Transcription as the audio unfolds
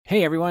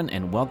Hey everyone,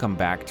 and welcome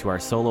back to our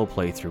solo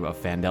playthrough of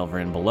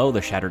Phandelver and Below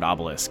the Shattered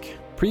Obelisk.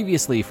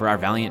 Previously for our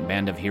valiant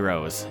band of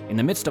heroes. In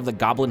the midst of the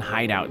goblin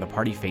hideout, the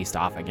party faced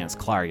off against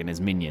Clark and his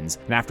minions,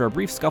 and after a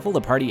brief scuffle,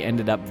 the party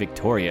ended up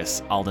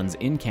victorious. Alden's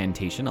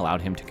incantation allowed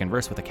him to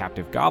converse with a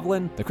captive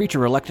goblin. The creature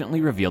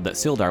reluctantly revealed that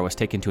Sildar was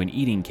taken to an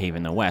eating cave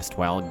in the west,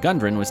 while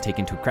Gundren was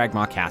taken to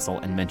Cragmaw Castle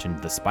and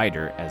mentioned the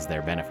spider as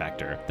their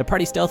benefactor. The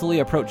party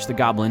stealthily approached the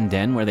goblin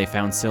den, where they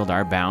found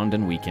Sildar bound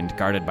and weakened,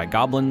 guarded by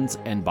goblins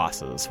and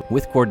bosses.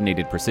 With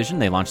coordinated precision,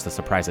 they launched the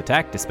surprise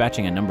attack,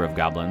 dispatching a number of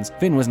goblins.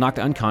 Finn was knocked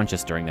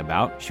unconscious during the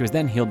bout. She was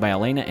then healed by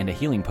Elena and a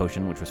healing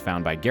potion, which was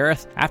found by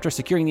Gareth. After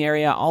securing the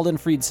area, Alden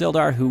freed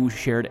Sildar, who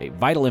shared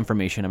vital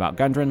information about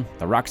Gundren,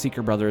 the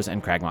Rockseeker brothers,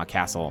 and Cragmaw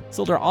Castle.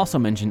 Sildar also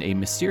mentioned a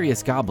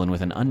mysterious goblin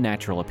with an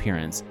unnatural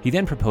appearance. He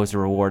then proposed a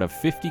reward of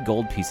 50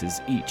 gold pieces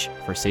each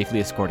for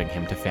safely escorting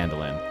him to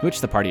Phandalin, which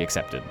the party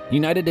accepted.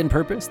 United in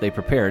purpose, they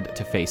prepared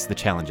to face the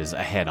challenges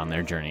ahead on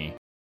their journey.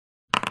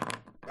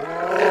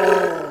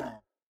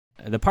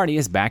 The party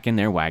is back in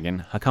their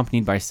wagon,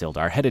 accompanied by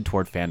Sildar, headed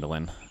toward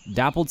Phandalin.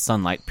 Dappled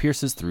sunlight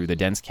pierces through the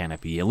dense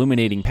canopy,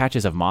 illuminating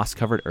patches of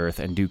moss-covered earth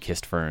and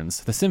dew-kissed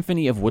ferns. The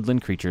symphony of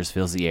woodland creatures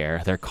fills the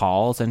air, their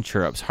calls and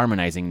chirrups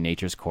harmonizing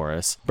nature's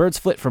chorus. Birds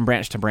flit from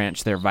branch to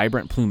branch, their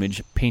vibrant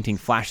plumage painting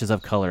flashes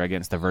of color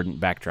against the verdant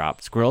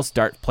backdrop. Squirrels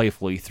dart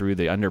playfully through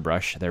the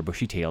underbrush, their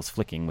bushy tails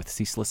flicking with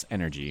ceaseless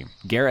energy.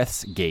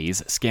 Gareth's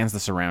gaze scans the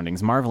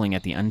surroundings, marveling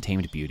at the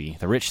untamed beauty.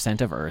 The rich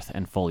scent of earth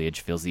and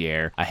foliage fills the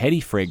air, a heady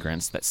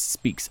fragrance that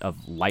speaks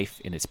of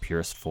life in its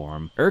purest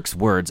form. Urk's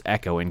words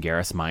echo in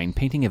Gareth's mind,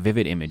 painting a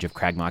vivid image of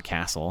Cragmaw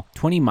Castle.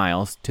 20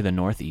 miles to the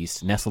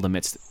northeast, nestled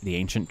amidst the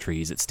ancient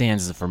trees, it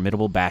stands as a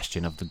formidable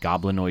bastion of the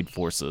goblinoid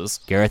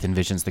forces. Gareth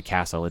envisions the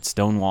castle, its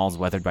stone walls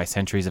weathered by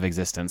centuries of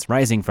existence,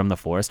 rising from the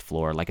forest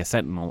floor like a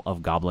sentinel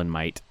of goblin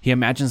might. He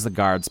imagines the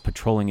guards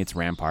patrolling its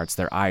ramparts,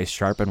 their eyes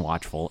sharp and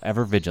watchful,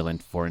 ever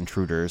vigilant for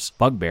intruders.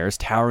 Bugbears,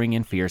 towering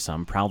and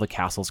fearsome, prowl the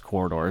castle's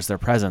corridors, their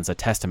presence a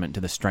testament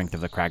to the strength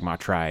of the Cragmaw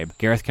tribe.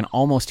 Gareth can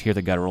almost hear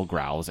the guttural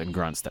growls and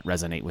grunts that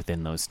resonate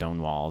within those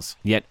stone walls.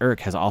 Yet Urk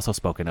has also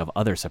spoken of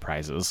other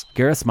surprises.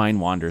 Gareth's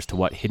mind wanders to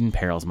what hidden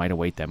perils might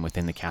await them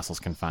within the castle's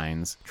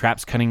confines.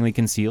 Traps cunningly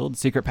concealed,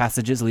 secret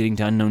passages leading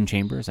to unknown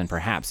chambers, and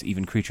perhaps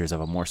even creatures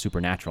of a more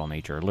supernatural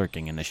nature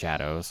lurking in the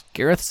shadows.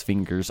 Gareth's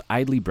fingers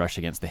idly brush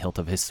against the hilt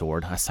of his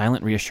sword, a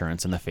silent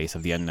reassurance in the face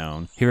of the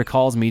unknown. He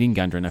recalls meeting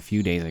Gundren a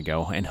few days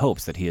ago and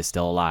hopes that he is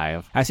still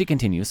alive. As he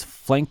continues,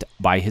 flanked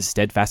by his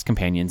steadfast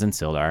companions and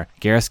Sildar,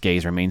 Gareth's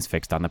gaze remains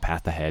fixed on the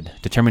path ahead,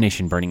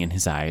 determination burning in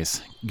his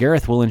eyes.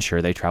 Gareth will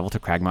ensure they travel to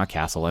Cragmaw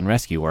Castle and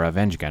rescue or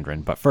avenge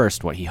Gundren, but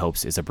first what he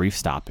hopes is a brief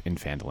stop in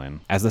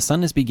Phandalin. As the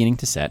sun is beginning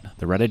to set,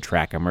 the rutted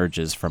track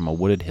emerges from a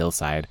wooded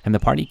hillside, and the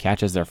party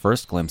catches their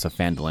first glimpse of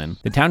Phandalin.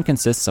 The town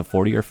consists of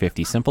 40 or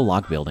 50 simple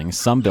log buildings,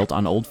 some built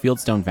on old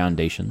fieldstone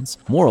foundations.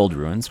 More old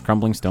ruins,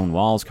 crumbling stone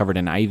walls covered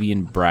in ivy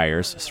and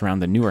briars,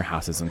 surround the newer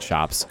houses and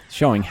shops,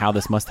 showing how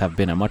this must have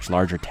been a much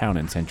larger town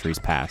in centuries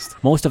past.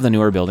 Most of the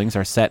newer buildings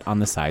are set on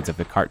the sides of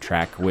the cart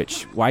track,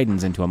 which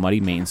widens into a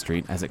muddy main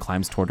street as it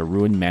climbs toward a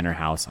ruined manor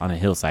house on a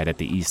hillside at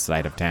the east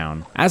side of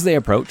town. As they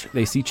approach,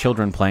 they see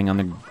children playing on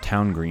the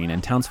town green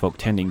and townsfolk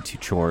tending to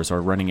chores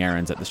or running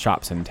errands at the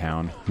shops in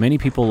town. Many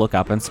people look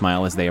up and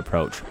smile as they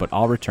approach, but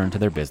all return to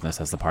their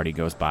business as the party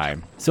goes by.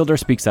 Sildar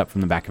speaks up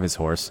from the back of his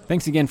horse.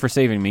 "Thanks again for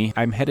saving me.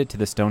 I'm headed to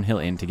the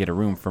Stonehill Inn to get a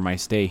room for my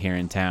stay here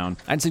in town.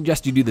 I'd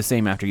suggest you do the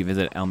same after you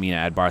visit Elmina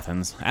at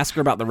Barthen's. Ask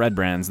her about the red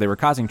brands. They were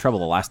causing trouble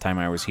the last time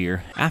I was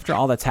here. After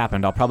all that's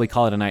happened, I'll probably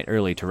call it a night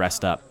early to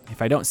rest up.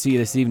 If I don't see you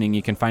this evening,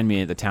 you can find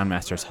me at the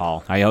Townmaster's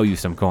Hall. I owe you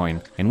some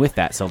coin." And with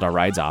that, Sildar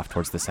rides off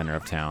towards the center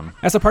of town.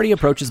 As the party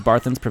approaches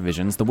Barthen's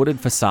Provisions, the wooded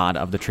facade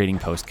of the trading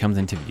post comes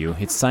into view,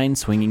 its sign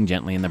swinging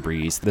gently in the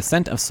breeze. The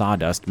scent of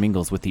sawdust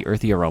mingles with the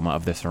earthy aroma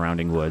of the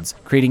surrounding woods,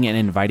 creating an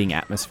inviting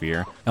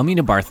atmosphere.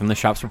 Elmina Barthen, the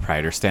shop's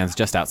proprietor, stands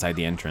just outside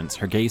the entrance,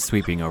 her gaze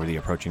sweeping over the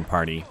approaching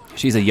party.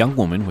 She's a young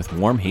woman with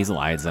warm hazel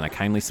eyes and a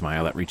kindly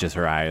smile that reaches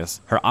her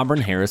eyes. Her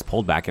auburn hair is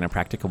pulled back in a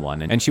practical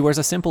one, and she wears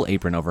a simple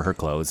apron over her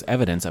clothes,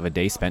 evidence of a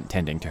day spent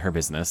tending to her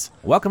business.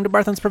 "Welcome to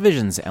Barthen's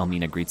Provisions,"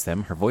 Elmina greets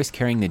them, her voice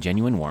carrying the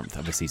genuine warmth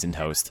of a seasoned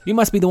host. "You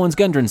must be the ones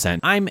Gundren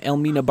sent. I'm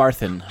Elmina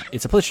Barthen.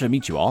 It's a pleasure to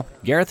meet you all."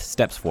 Gareth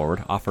steps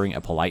forward, offering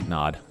a polite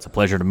nod. "It's a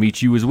pleasure to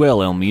meet you as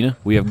well, Elmina.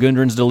 We have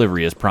Gundren's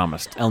delivery as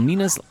promised."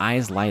 Elmina's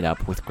eyes light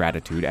up with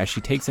gratitude as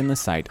she takes in the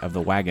sight of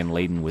the wagon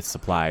laden with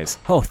supplies.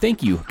 "Oh,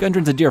 thank you.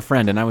 Gundren's a dear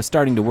friend, and I was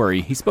starting to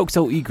worry. He spoke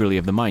so eagerly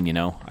of the mine, you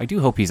know. I do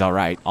hope he's all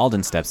right."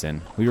 Alden steps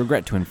in. "We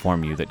regret to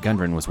inform you that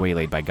Gundren was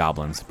waylaid by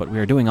goblins, but we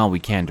are doing all we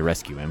can to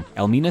rescue him."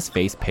 Elmina's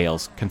face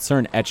pales,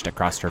 concern etched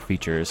across her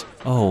features.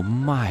 "Oh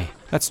my,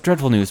 that's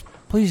dreadful news.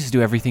 Please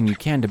do everything you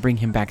can to bring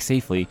him back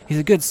safely. He's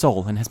a good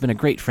soul and has been a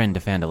great friend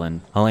to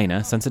Phandalin.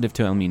 Helena, sensitive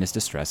to Elmina's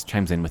distress,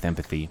 chimes in with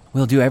empathy.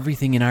 We'll do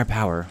everything in our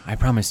power, I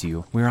promise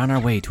you. We're on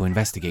our way to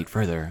investigate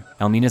further.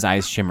 Elmina's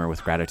eyes shimmer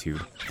with gratitude.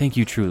 Thank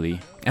you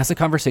truly. As the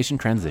conversation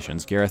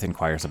transitions, Gareth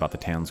inquires about the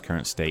town's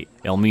current state.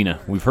 Elmina,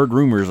 we've heard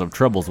rumors of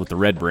troubles with the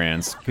Red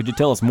Brands. Could you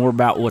tell us more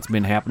about what's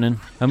been happening?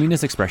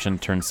 Elmina's expression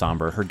turns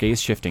somber, her gaze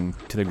shifting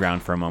to the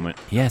ground for a moment.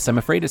 Yes, I'm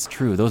afraid it's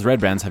true. Those Red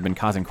Brands have been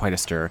causing quite a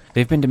stir.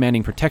 They've been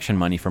demanding protection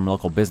money from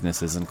local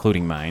businesses,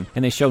 including mine,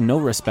 and they show no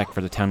respect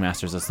for the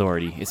townmaster's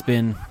authority. It's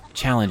been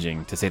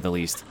challenging, to say the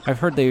least. I've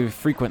heard they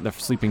frequent the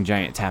Sleeping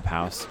Giant tap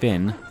house.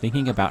 Finn,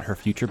 thinking about her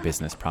future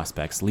business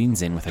prospects,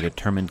 leans in with a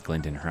determined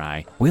glint in her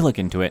eye. We'll look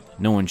into it.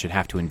 No one should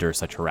have to endure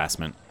such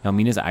harassment.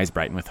 Elmina's eyes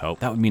brighten with hope.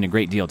 That would mean a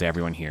great deal to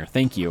everyone here.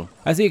 Thank you.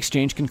 As the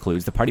exchange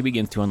concludes, the party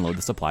begins to unload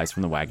the supplies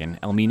from the wagon.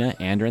 Elmina,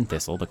 Andra, and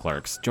Thistle, the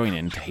clerks, join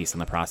in to hasten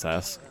the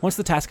process. Once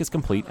the task is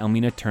complete,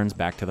 Elmina turns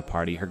back to the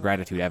party, her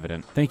gratitude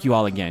evident. Thank you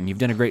all again. You've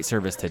done a great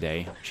service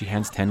today. She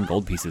hands 10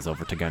 gold pieces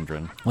over to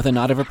Gundren. With a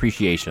nod of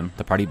appreciation,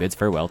 the party bids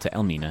farewell to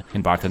Elmina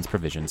and Barthen's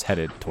provisions,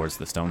 headed towards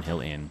the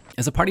Stonehill Inn.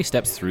 As the party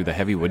steps through the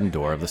heavy wooden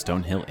door of the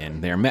Stonehill Inn,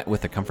 they are met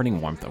with the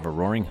comforting warmth of a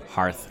roaring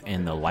hearth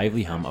and the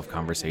lively hum of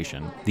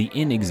conversation. The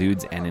inn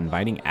exudes an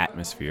inviting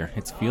atmosphere,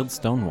 its field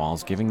stone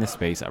walls giving the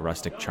space a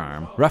rustic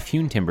charm.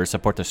 Rough-hewn timbers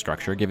support the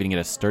structure, giving it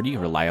a sturdy,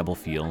 reliable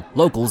feel.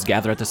 Locals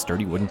gather at the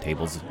sturdy wooden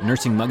tables,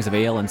 nursing mugs of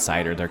ale and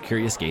cider, their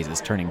curious gazes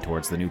turning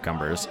towards the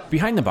newcomers.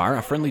 Behind the bar,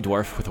 a friendly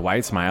dwarf with a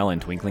wide smile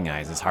and twinkling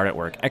eyes is hard at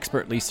work,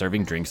 expertly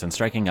serving drinks and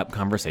striking up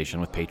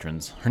conversation with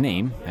patrons. Her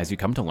name, as you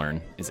come to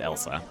learn, is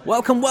Elsa.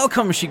 Welcome,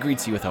 welcome, she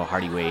greets you with a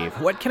hearty wave.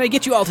 What can I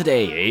get you all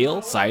today?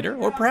 Ale, cider,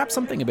 or perhaps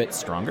something a bit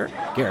stronger?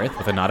 Gareth,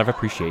 with a nod of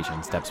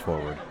appreciation, steps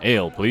forward.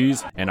 Ale,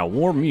 please, and a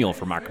warm meal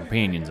for my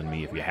companions and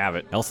me if you have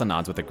it. Elsa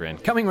nods with a grin.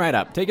 Coming right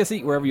up. Take a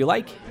seat wherever you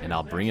like, and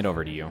I'll bring it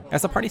over to you.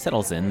 As the party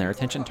settles in, their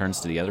attention turns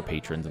to the other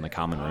patrons in the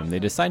common room. They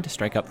decide to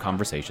strike up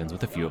conversations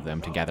with a few of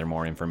them to gather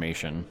more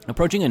information.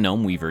 Approaching a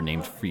gnome weaver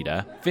named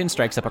Frida, Finn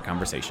strikes up a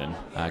conversation.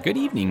 Good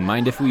evening.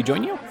 Mind if we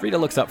join you? Frida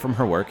looks up from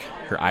her work,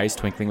 her eyes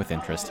twinkling with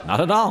interest. Not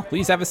at all.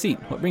 Please have a seat.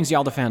 What brings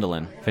y'all to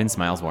Phandalin? Finn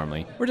smiles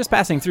warmly. We're just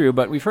passing through,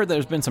 but we've heard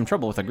there's been some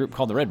trouble with a group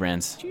called the Red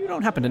Brands. You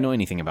don't happen to know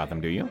anything about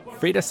them, do you?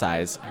 Frida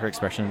sighs, her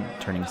expression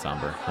turning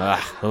somber.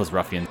 Those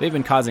ruffians. They've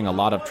been causing a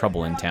lot of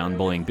trouble in town,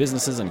 bullying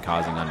businesses and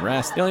causing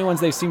unrest. The only ones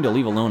they seem to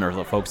leave alone are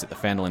the folks at the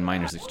Phandalin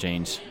Miners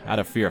Exchange, out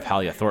of fear of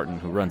Halia Thornton,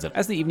 who runs it.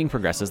 As the evening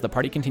progresses, the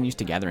party continues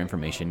to gather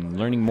information,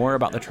 learning more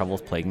about the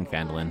troubles plaguing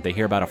Phandalin. They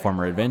hear about a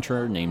former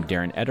adventurer named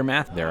Darren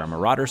Edermath. There are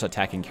marauders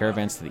attacking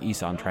caravans to the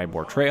east on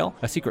Tribor Trail,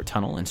 a secret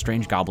tunnel, and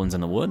strange goblins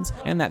in the woods,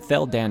 and that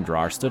Thel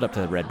Dandrar stood up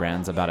to the Red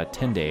Brands about a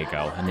 10-day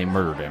ago, and they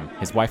murdered him.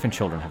 His wife and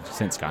children have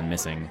since gone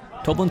missing.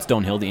 Toblin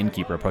Stonehill, the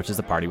innkeeper, approaches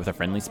the party with a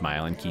friendly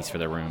smile and keys for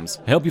their rooms.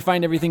 I hope you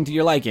find everything to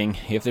your liking.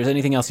 If there's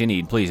anything else you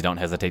need, please don't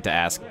hesitate to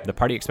ask. The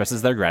party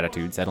expresses their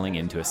gratitude, settling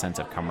into a sense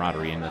of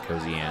camaraderie in the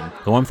cozy inn.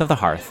 The warmth of the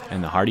hearth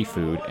and the hearty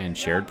food and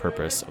shared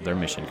purpose of their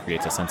mission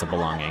creates a sense of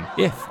belonging,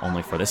 if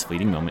only for this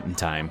fleeting moment in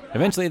time.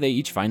 Eventually, they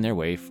each find their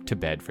way to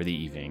bed for the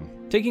evening.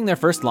 Taking their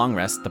first long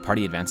rest, the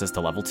party advances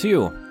to level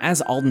 2.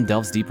 As Alden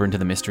delves deeper into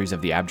the mysteries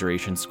of the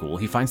Abjuration School,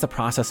 he finds the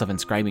process of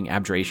inscribing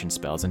abjuration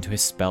spells into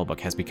his spellbook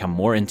has become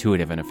more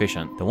intuitive and efficient.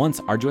 The once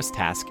arduous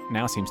task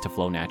now seems to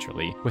flow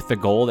naturally. With the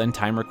gold and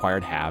time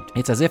required halved,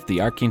 it's as if the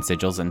arcane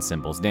sigils and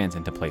symbols dance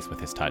into place with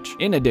his touch.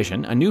 In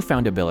addition, a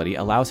newfound ability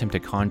allows him to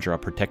conjure a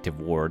protective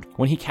ward.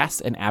 When he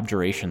casts an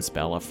abjuration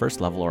spell of first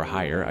level or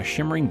higher, a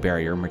shimmering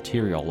barrier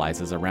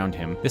materializes around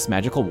him. This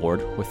magical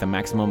ward, with a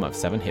maximum of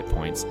 7 hit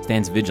points,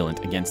 stands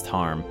vigilant against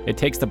harm. It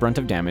takes the brunt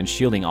of damage,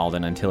 shielding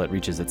Alden until it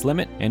reaches its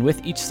limit, and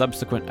with each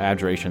subsequent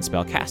abjuration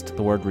spell cast,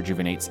 the ward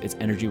rejuvenates, its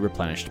energy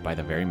replenished by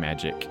the very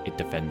magic it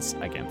defends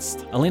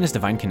against. Elena's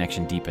divine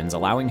connection deepens,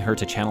 allowing her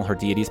to channel her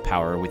deity's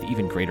power with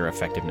even greater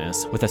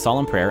effectiveness. With a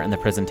solemn prayer and the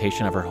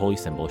presentation of her holy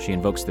symbol, she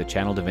invokes the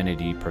channel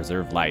divinity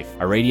Preserve Life.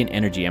 A radiant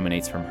energy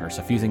emanates from her,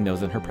 suffusing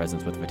those in her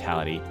presence with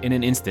vitality. In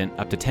an instant,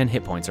 up to 10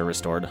 hit points are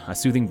restored, a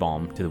soothing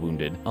balm to the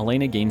wounded.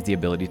 Elena gains the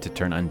ability to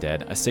turn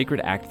undead, a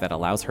sacred act that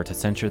allows her to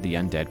censure the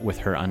undead with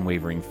her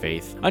unwavering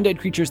faith. Undead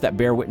creatures that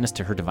bear witness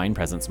to her divine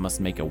presence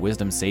must make a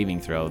wisdom saving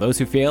throw. Those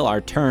who fail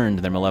are turned,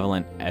 their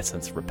malevolent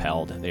essence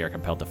repelled. They are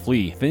compelled to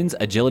flee. Finn's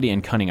agility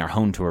and cunning are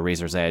honed to a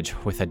razor's edge.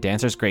 With a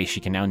dancer's grace, she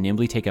can now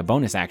nimbly take a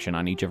bonus action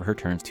on each of her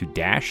turns to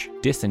dash,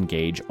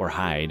 disengage, or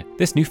hide.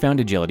 This newfound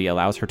agility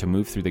allows her to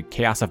move through the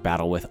chaos of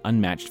battle with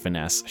unmatched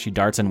finesse. She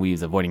darts and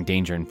weaves, avoiding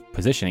danger and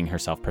positioning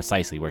herself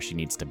precisely where she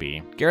needs to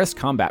be. Gareth's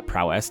combat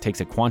prowess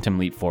takes a quantum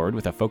leap forward.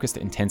 With a focused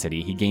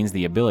intensity, he gains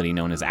the ability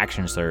known as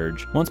Action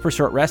Surge. Once per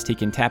short rest, he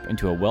can tap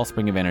into a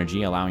wellspring of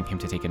energy, allowing him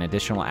to take an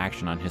additional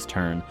action on his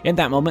turn. In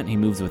that moment, he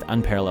moves with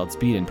unparalleled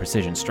speed and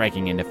precision,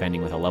 striking and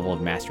defending with a level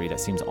of mastery that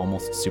seems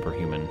almost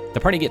superhuman. The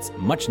party gets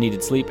much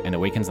needed sleep and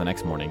awakens the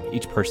next morning,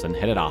 each person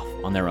headed off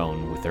on their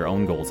own with their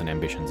own goals and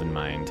ambitions in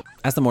mind.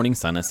 As the morning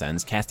sun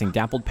ascends, casting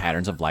dappled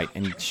patterns of light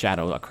and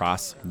shadow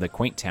across the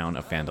quaint town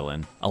of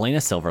Phandalin, Elena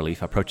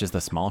Silverleaf approaches the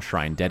small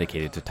shrine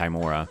dedicated to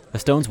Tymora. The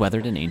stones,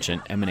 weathered and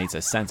ancient, emanates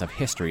a sense of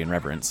history and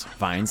reverence.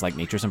 Vines, like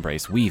nature's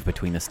embrace, weave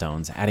between the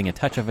stones, adding a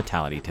touch of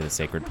vitality to the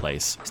sacred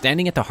place.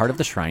 Standing at the heart of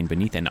the shrine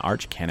beneath an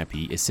arch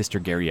canopy is Sister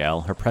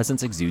Gariel. Her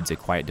presence exudes a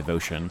quiet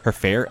devotion. Her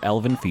fair,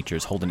 elven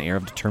features hold an air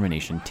of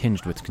determination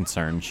tinged with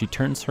concern. She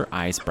turns, her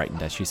eyes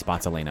brightened as she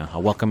spots Elena, a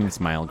welcoming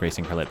smile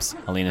gracing her lips.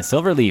 "Elena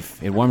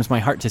Silverleaf, it warms my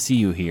heart to see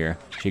you here,"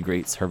 she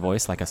greets, her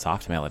voice like a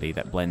soft melody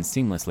that blends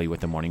seamlessly with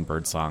the morning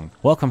bird song.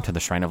 "Welcome to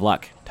the Shrine of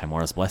Luck.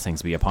 Tymora's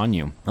blessings be upon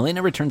you."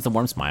 Elena returns the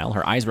warm smile,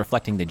 her eyes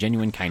reflecting the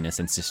genuine kindness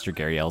in Sister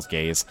Gariel's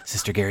gaze.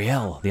 "Sister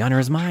Gariel, the honor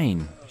is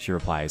mine," she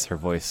replies, her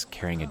voice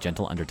carrying a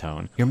gentle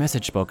undertone. "Your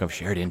message spoke of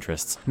shared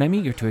interests, and I'm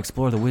eager to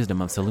explore the wisdom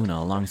of Selûne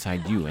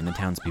alongside you and the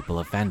townspeople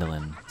of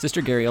Phandalin."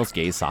 Sister Gariel's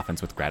gaze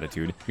softens with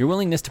gratitude. "Your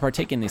willingness to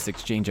partake in this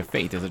exchange of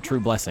faith is a true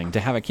blessing. To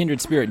have a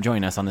kindred spirit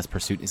join us on this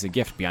pursuit is a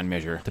gift beyond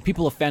measure. The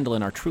people of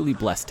Phandalin are truly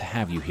blessed to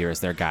have you here as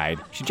their guide."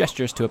 She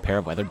gestures to a pair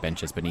of weathered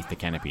benches beneath the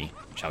canopy.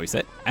 "Shall we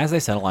sit?" As they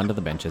settle onto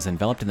the benches,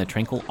 enveloped in the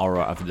tranquil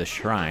aura of the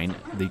shrine,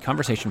 the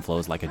conversation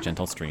flows like a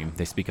gentle stream.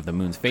 They speak of the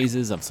moon's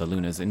phases, of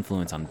Selûne's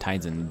influence on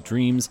tides and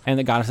dreams, and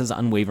the goddess's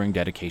unwavering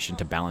dedication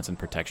to balance and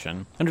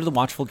protection. Under the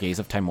watchful gaze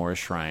of Tymora's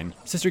shrine,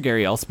 Sister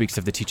Gariel speaks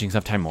of the teachings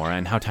of Tymora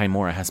and how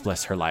Tymora has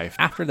blessed her life.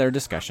 After their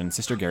discussion,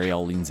 Sister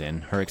Gariel leans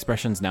in, her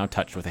expressions now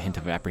touched with a hint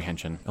of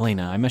apprehension.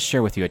 "Elena, I must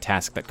share with you a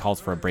task that calls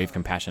for a brave,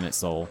 compassionate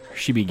soul."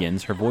 She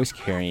begins, her voice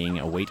carrying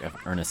a weight of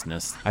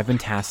earnestness. "I've been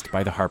tasked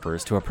by the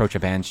Harpers to approach a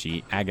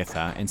banshee,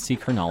 Agatha, and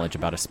seek her knowledge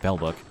about a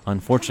spellbook.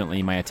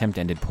 Unfortunately, my attempt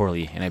ended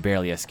poorly, and I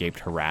barely escaped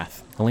her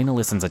wrath." Elena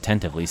listens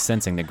attentively,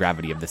 sensing the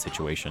gravity of the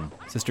situation.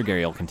 Sister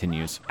Gariel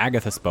continues,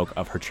 "Agatha spoke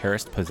of her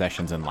cherished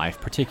possessions in life,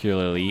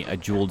 particularly a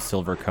jeweled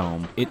silver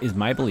comb. It is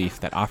my belief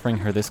that offering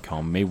her this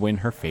comb may win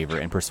her favor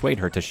and persuade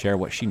her to share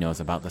what she knows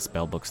about the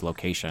spellbook's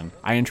location.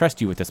 I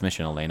entrust you with this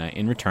mission, Elena.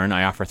 In return,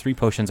 I offer 3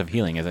 potions of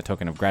healing as a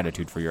token of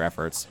gratitude for your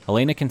efforts."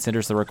 Elena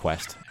considers the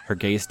request, her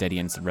gaze steady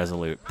and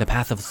resolute. "The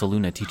path of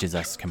Selûne teaches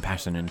us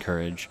compassion and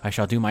courage. I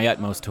shall do my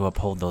utmost to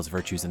uphold those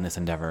virtues in this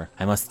endeavor.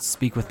 I must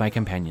speak with my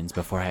companions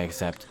before I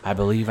accept. I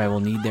believe I will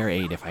need their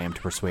aid if I am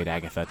to persuade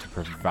Agatha to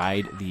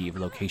provide the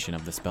location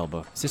of the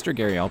spellbook." Sister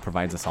Gariel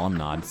provides a solemn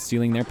nod,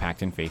 sealing their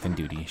pact in faith and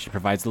duty. She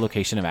provides the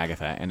location of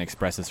Agatha and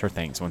expresses her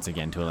thanks once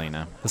again to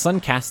Elena. The sun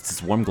casts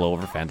its warm glow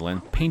over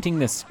Phandalin, painting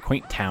this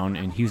quaint town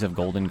in hues of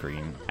gold and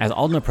green. As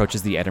Alden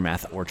approaches the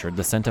Edermath orchard,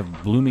 the scent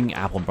of blooming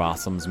apple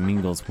blossoms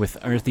mingles with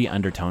earthy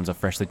undertones of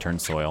freshly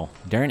turned soil.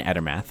 Darren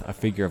Edermath, a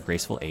figure of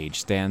graceful age,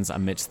 stands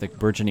amidst the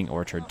burgeoning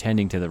orchard,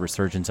 tending to the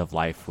resurgence of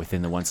life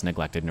within the once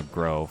neglected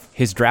grove.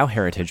 His drow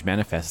heritage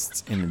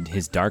manifests in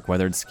his dark,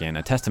 weathered skin,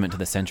 a testament to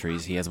the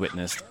centuries he has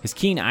witnessed. His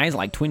keen eyes,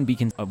 like twin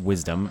beacons of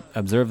wisdom,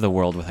 observe the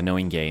world with a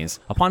knowing gaze.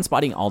 Upon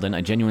spotting Alden,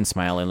 a genuine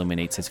smile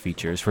illuminates his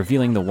features,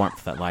 revealing the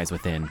warmth that lies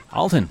within.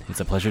 "Alden, it's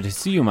a pleasure to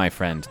see you, my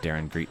friend,"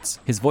 Darren greets,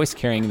 his voice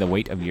carrying the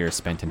weight of years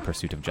spent in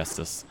pursuit of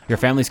justice. "Your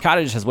family's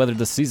cottage has weathered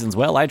the seasons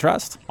well, I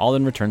trust?"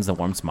 Alden returns the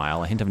warm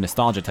smile, a hint of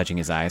nostalgia touching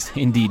his eyes.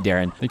 "Indeed,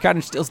 Darren, the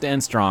cottage still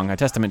stands strong, a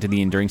testament to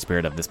the enduring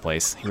spirit of this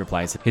place," he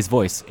replies, his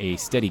voice a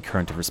steady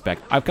current of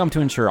respect. "I've come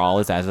to ensure all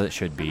is as it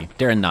should be."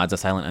 Darren nods, a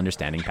silent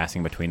understanding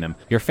passing between them.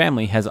 "Your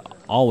family has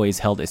always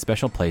held a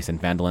special place in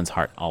Phandalin's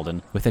heart,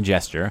 Alden." With a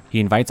gesture, he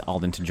invites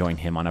Alden to join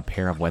him on a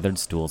pair of weathered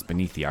stools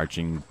beneath the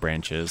arching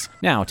branches.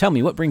 "Now, tell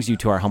me, what brings you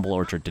to our humble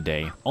orchard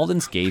today?"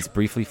 Alden's gaze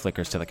briefly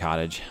flickers to the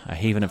cottage, a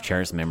haven of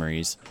cherished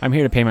memories. "I'm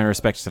here to pay my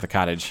respects to the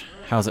cottage.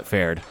 How's it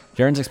fared?"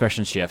 Darren's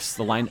expression shifts,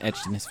 the line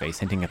etched in his face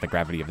hinting at the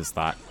gravity of his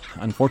thought.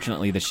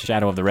 "Unfortunately, the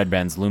shadow of the red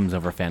bands looms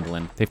over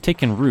Phandalin. They've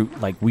taken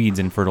root like weeds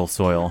in fertile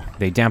soil.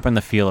 They dampen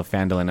the feel of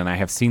Phandalin, and I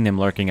have seen them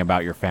lurking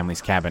about your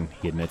family's cabin,"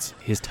 he admits,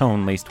 his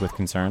tone laced with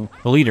concern.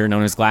 "The leader,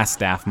 known as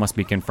Glassstaff, must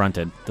be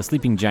confronted. The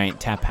sleeping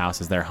giant Tap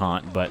House is their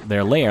haunt, but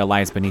their lair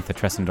lies beneath the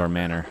Tressendor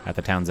Manor, at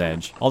the town's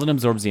edge." Alden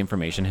absorbs the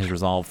information, his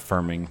resolve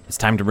firming. "It's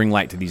time to bring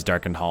light to these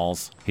darkened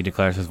halls," he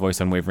declares, his voice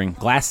unwavering.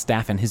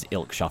 "Glassstaff and his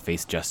ilk shall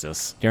face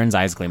justice." Darren's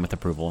eyes gleam with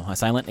approval, a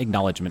silent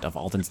acknowledgement of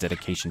Alden's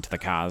dedication to the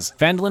cause.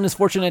 "Phandalin is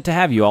fortunate to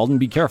have you, Alden.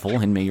 Be careful,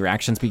 and may your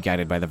actions be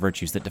guided by the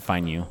virtues that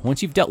define you.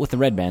 Once you've dealt with the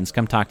red bands,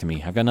 come talk to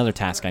me. I've got another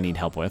task I need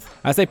help with."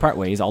 As they part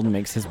ways, Alden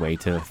makes his way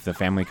to the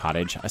family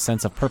cottage, a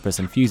sense of purpose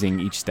infusing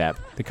each step.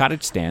 The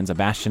cottage stands, a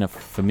bastion of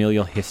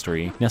familial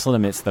history, nestled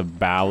amidst the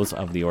boughs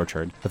of the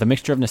orchard. With a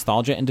mixture of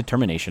nostalgia and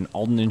determination,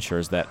 Alden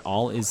ensures that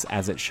all is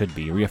as it should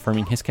be,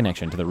 reaffirming his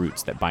connection to the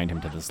roots that bind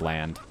him to this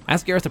land.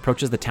 As Gareth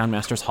approaches the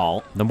townmaster's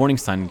hall, the morning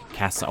sun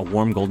casts a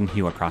warm golden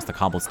hue across the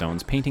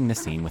cobblestones, painting the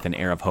scene with an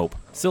air of hope.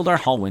 Sildar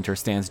Hallwinter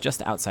stands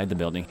just outside the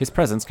building, his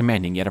presence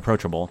commanding yet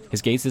approachable.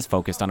 His gaze is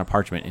focused on a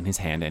parchment in his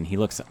hand, and he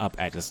looks up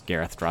as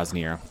Gareth draws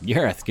near.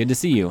 "Gareth, good to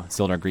see you."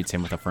 Sildar greets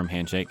him with a firm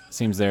handshake.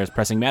 "Seems there's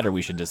pressing matter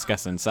we should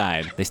discuss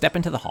inside." They step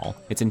into the hall,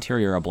 its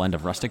interior a blend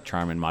of rustic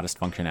charm and modest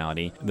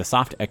functionality. The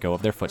soft echo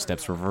of their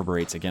footsteps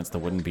reverberates against the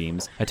wooden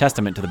beams, a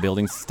testament to the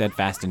building's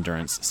steadfast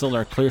endurance.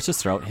 Sildar clears his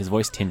throat, his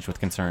voice tinged with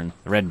concern.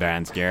 "The red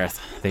bands, Gareth.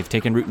 They've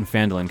taken root in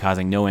Phandalin,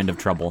 causing no end of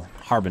trouble.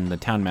 Harbin, the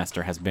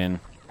townmaster, has been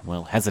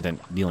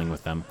hesitant dealing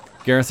with them.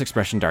 Gareth's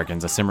expression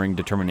darkens, a simmering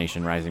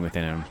determination rising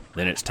within him.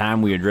 Then it's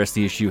time we address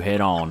the issue head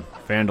on.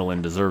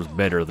 Phandalin deserves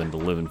better than to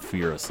live in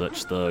fear of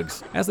such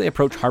thugs. As they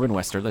approach Harbin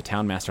Wester, the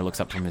town master looks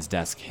up from his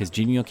desk, his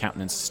genial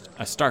countenance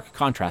a stark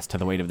contrast to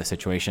the weight of the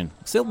situation.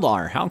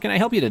 Sildar, how can I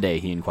help you today?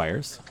 He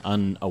inquires,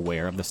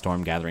 unaware of the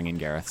storm gathering in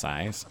Gareth's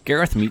eyes.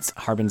 Gareth meets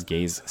Harbin's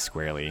gaze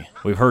squarely.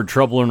 We've heard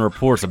troubling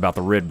reports about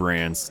the Red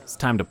Brands. It's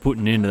time to put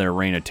an end to their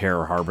reign of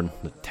terror, Harbin.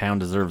 The town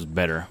deserves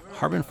better.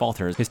 Harbin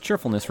falters, his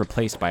cheerfulness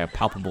replaced by a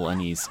palpable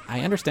unease.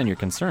 I understand your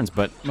concerns,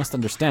 but must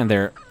understand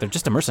they're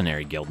just a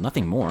mercenary guild,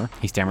 nothing more.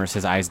 He stammers,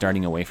 his eyes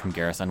darting away from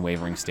Gareth's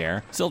unwavering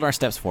stare. Sildar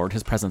steps forward,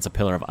 his presence a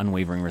pillar of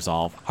unwavering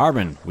resolve.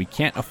 Harbin, we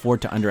can't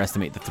afford to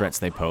underestimate the threats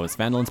they pose.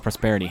 Phandalin's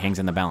prosperity hangs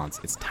in the balance.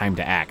 It's time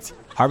to act.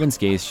 Harbin's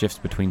gaze shifts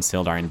between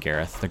Sildar and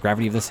Gareth, the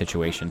gravity of the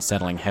situation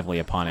settling heavily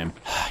upon him.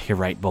 You're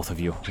right, both of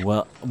you.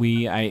 Well,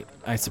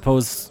 I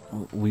suppose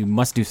we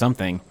must do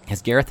something.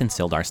 As Gareth and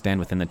Sildar stand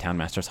within the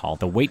townmaster's hall,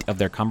 the weight of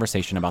their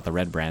conversation about the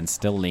Red Brands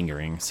still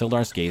lingering,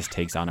 Sildar's gaze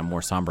takes on a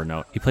more somber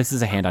note. He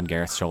places a hand on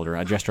Gareth's shoulder,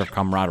 a gesture of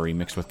camaraderie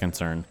mixed with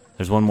concern.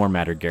 There's one more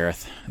matter,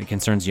 Gareth. It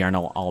concerns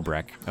Jarnal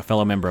Albrecht, a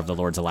fellow member of the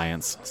Lord's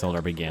Alliance.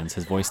 Sildar begins,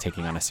 his voice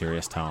taking on a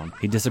serious tone.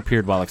 He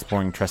disappeared while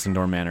exploring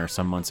Tressendor Manor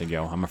some months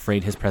ago. I'm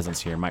afraid his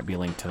presence here might be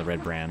linked to the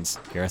Red Brands.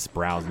 Gareth's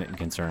brows knit in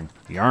concern.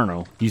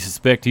 Jarnal? You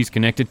suspect he's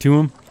connected to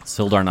him?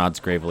 Sildar nods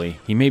gravely.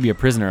 He may be a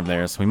prisoner of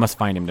theirs. We must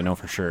find him to know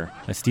for sure.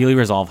 A steely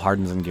resolve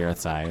hardens in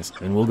Gareth's eyes.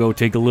 Then we'll go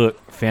take a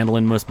look.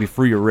 Phandalin must be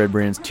free of Red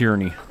Brand's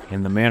tyranny,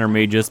 and the manor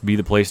may just be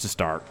the place to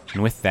start.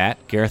 And with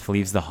that, Gareth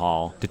leaves the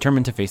hall,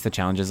 determined to face the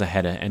challenges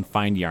ahead and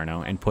find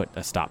Jarno and put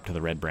a stop to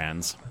the Red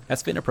Brands.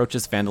 As Finn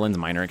approaches Phandalin's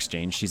minor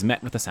exchange, she's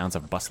met with the sounds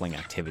of bustling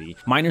activity.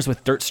 Miners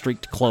with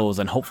dirt-streaked clothes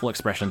and hopeful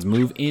expressions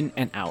move in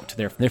and out,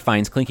 their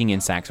finds clinking in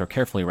sacks or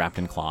carefully wrapped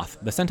in cloth.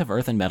 The scent of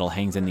earth and metal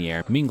hangs in the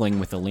air, mingling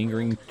with the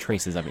lingering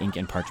traces of ink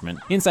and parchment.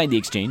 Inside the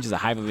exchange is a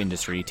hive of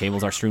industry.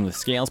 Tables are strewn with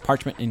scales,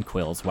 parchment, and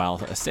quills,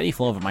 while a steady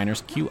flow of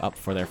miners queue up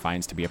for their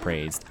finds to be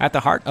appraised. At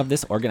the heart of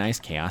this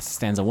organized chaos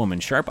stands a woman,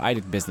 sharp-eyed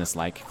and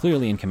businesslike,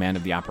 clearly in command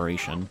of the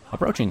operation.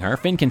 Approaching her,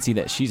 Finn can see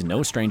that she's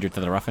no stranger to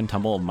the rough and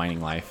tumble of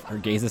mining life. Her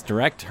gaze is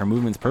direct, her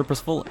movements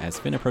purposeful. As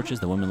Finn approaches,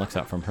 the woman looks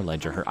up from her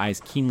ledger, her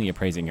eyes keenly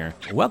appraising her.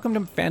 Welcome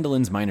to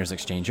Phandalin's Miners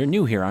Exchange. You're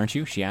new here, aren't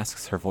you? She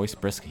asks, her voice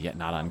brisk yet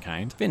not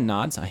unkind. Finn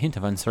nods, a hint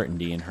of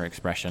uncertainty in her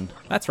expression.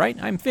 That's right,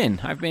 I'm Finn.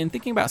 I've been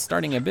thinking about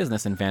starting a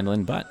business in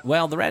Phandalin, but,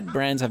 well, the Red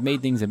Brands have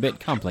made things a bit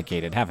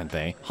complicated, haven't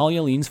they?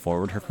 Halia leans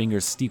forward, her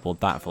fingers steepled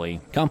thoughtfully.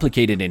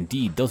 Complicated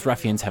indeed. Those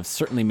ruffians have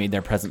certainly made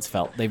their presence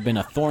felt. They've been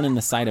a thorn in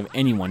the side of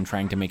anyone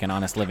trying to make an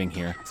honest living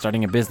here.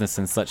 Starting a business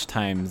in such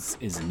times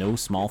is no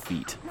small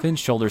feat. Finn's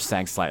shoulders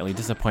sag slightly,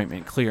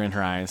 disappointment clear in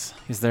her eyes.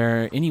 Is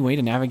there any way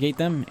to navigate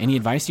them? Any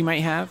advice you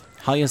might have?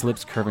 Halia's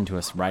lips curve into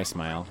a wry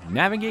smile.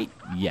 Navigate?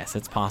 Yes,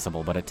 it's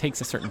possible, but it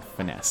takes a certain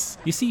finesse.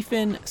 You see,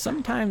 Finn,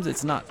 sometimes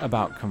it's not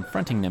about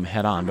confronting them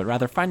head-on, but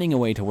rather finding a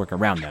way to work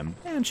around them.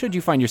 And should you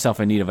find yourself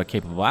in need of a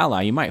capable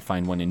ally, you might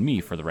find one in me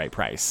for the right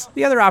price.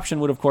 The other option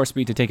would, of course,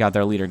 be to take out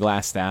their leader,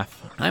 Glassstaff.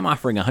 I'm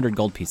offering 100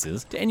 gold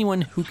pieces to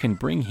anyone who can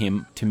bring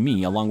him to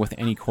me, along with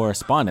any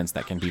correspondence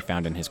that can be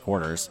found in his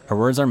quarters. Her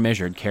words are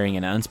measured, carrying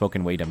an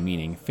unspoken weight of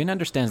meaning. Finn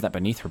understands that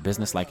beneath her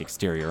business-like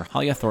exterior,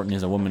 Halia Thornton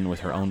is a woman with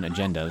her own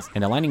agendas,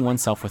 and aligning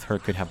oneself with her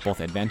could have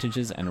both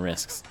advantages and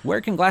risks. Where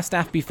can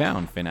Glassstaff be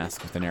found? Finn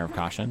asks with an air of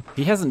caution.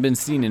 He hasn't been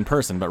seen in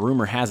person, but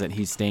rumor has it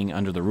he's staying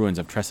under the ruins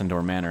of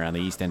Tressendor Manor on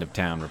the east end of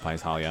town,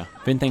 replies Halia.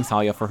 Finn thanks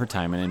Halia for her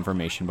time and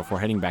information before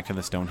heading back to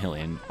the Stonehill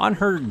Inn. On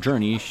her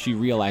journey, she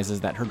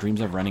realizes that her dreams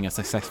of running a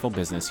successful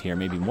business here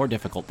may be more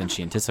difficult than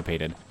she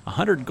anticipated.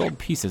 100 gold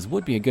pieces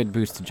would be a good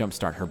boost to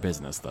jumpstart her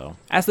business, though.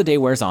 As the day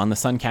wears on, the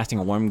sun casting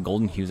a warm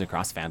golden hues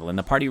across Phandalin,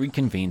 the party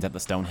reconvenes at the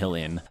Stonehill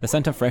Inn. The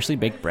scent of freshly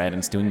baked bread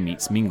and stewing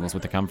meats mingles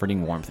with the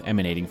comforting warmth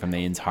emanating from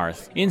the inn's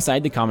hearth.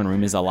 Inside, the common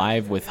room is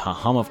alive with a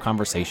hum of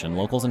conversation,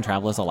 locals and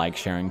travelers alike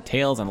sharing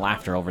tales and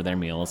laughter over their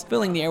meals.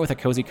 Filling the air with a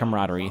cozy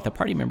camaraderie, the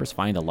party members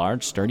find a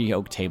large, sturdy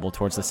oak table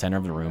towards the center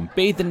of the room,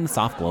 bathed in the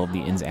soft glow of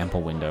the inn's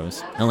ample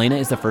windows. Elena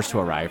is the first to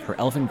arrive, her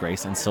elfin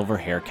grace and silver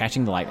hair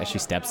catching the light as she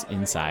steps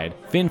inside.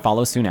 Finn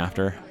follows soon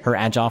after, her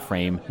agile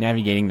frame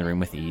navigating the room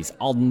with ease.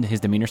 Alden, his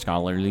demeanor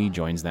scholarly,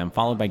 joins them,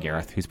 followed by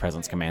Gareth, whose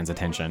presence commands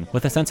attention.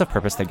 With a sense of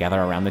purpose, they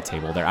gather around the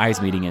table, their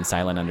eyes meeting in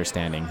silent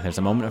understanding. There's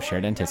a moment of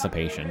shared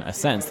anticipation, a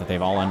sense that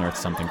they've all unearthed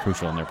something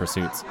crucial in their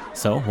pursuits.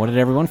 So, what did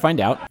everyone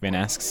find out? Finn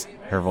asks,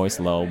 her voice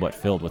low but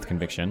filled with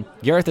conviction.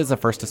 Gareth is the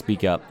first to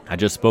speak up. I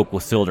just spoke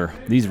with Sildar.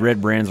 These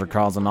Red Brands are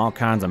causing all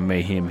kinds of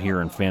mayhem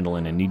here in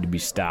Phandalin and need to be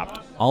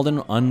stopped.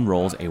 Alden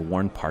unrolls a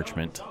worn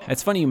parchment.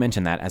 It's funny you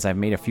mention that, as I've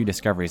made a few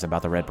discoveries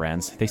about the Red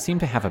Brands. They seem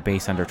to have a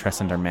base under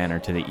Tressendor Manor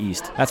to the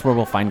east. That's where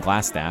we'll find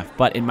Glassstaff,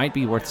 but it might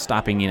be worth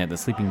stopping in at the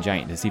Sleeping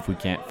Giant to see if we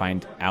can't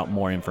find out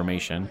more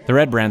information. The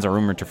Red Brands are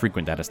rumored to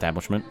frequent that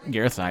establishment.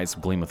 Gareth's eyes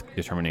gleam with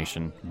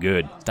determination.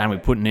 Good. It's time we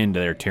put an end to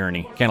their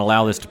tyranny. Can't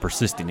allow this to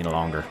persist any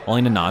longer.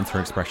 Elena nods, her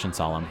expression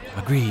solemn.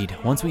 Agreed.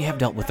 Once we have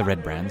dealt with the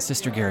Red Brands,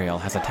 Sister Gariel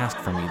has a task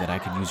for me that I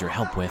could use your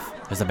help with.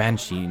 There's a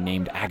banshee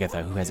named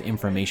Agatha who has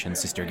information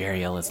Sister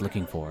Gariel is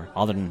looking for.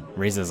 Alden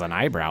raises an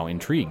eyebrow,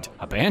 intrigued.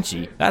 A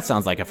banshee? That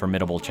sounds like a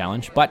formidable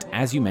challenge, but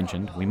as you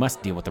mentioned, we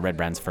must deal with the Red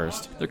Brands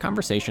first. Their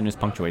conversation is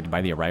punctuated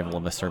by the arrival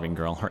of the serving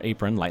girl, her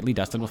apron lightly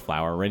dusted with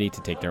flour, ready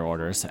to take their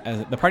orders.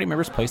 As the party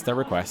members place their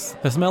requests,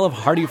 the smell of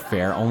hearty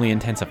fare only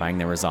intensifying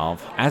their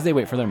resolve. As they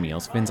wait for their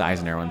meals, Finn's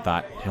eyes narrow in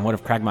thought. And what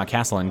of Cragmaw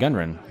Castle and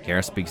Gundren?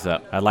 Kara speaks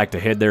up. I'd like to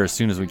head there as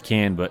soon as we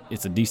can, but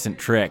it's a decent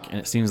trek, and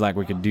it seems like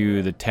we could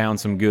do the town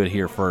some good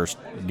here first.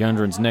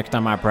 Gundren's next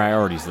on my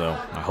priorities, though.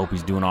 I hope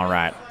he's doing all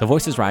right. The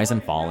voices rise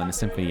and fall in a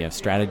symphony of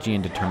strategy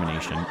and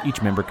determination,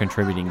 each member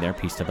contributing their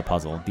piece to the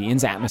puzzle. The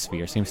inn's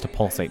atmosphere seems to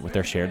pulsate with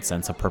their shared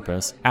sense of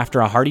purpose.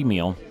 After a hearty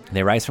meal,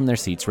 they rise from their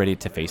seats, ready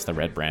to face the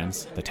Red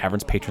Brands. The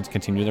tavern's patrons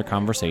continue their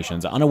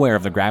conversations, unaware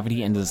of the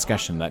gravity and the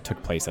discussion that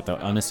took place at the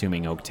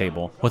unassuming oak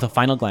table. With a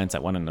final glance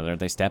at one another,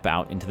 they step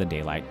out into the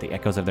daylight, the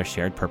echoes of their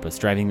shared purpose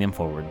driving them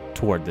forward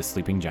toward the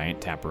sleeping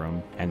giant tap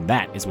room. And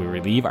that is where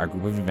we leave our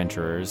group of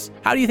adventurers.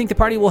 How do you think the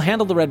party will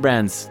handle the Red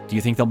Brands? Do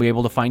you think they'll be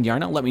able to find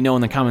Yarna? Let me know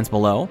in the comments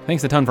below.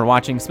 Thanks a ton for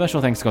watching. Special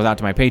thanks goes out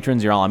to my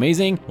patrons. You're all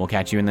amazing. We'll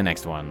catch you in the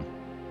next one.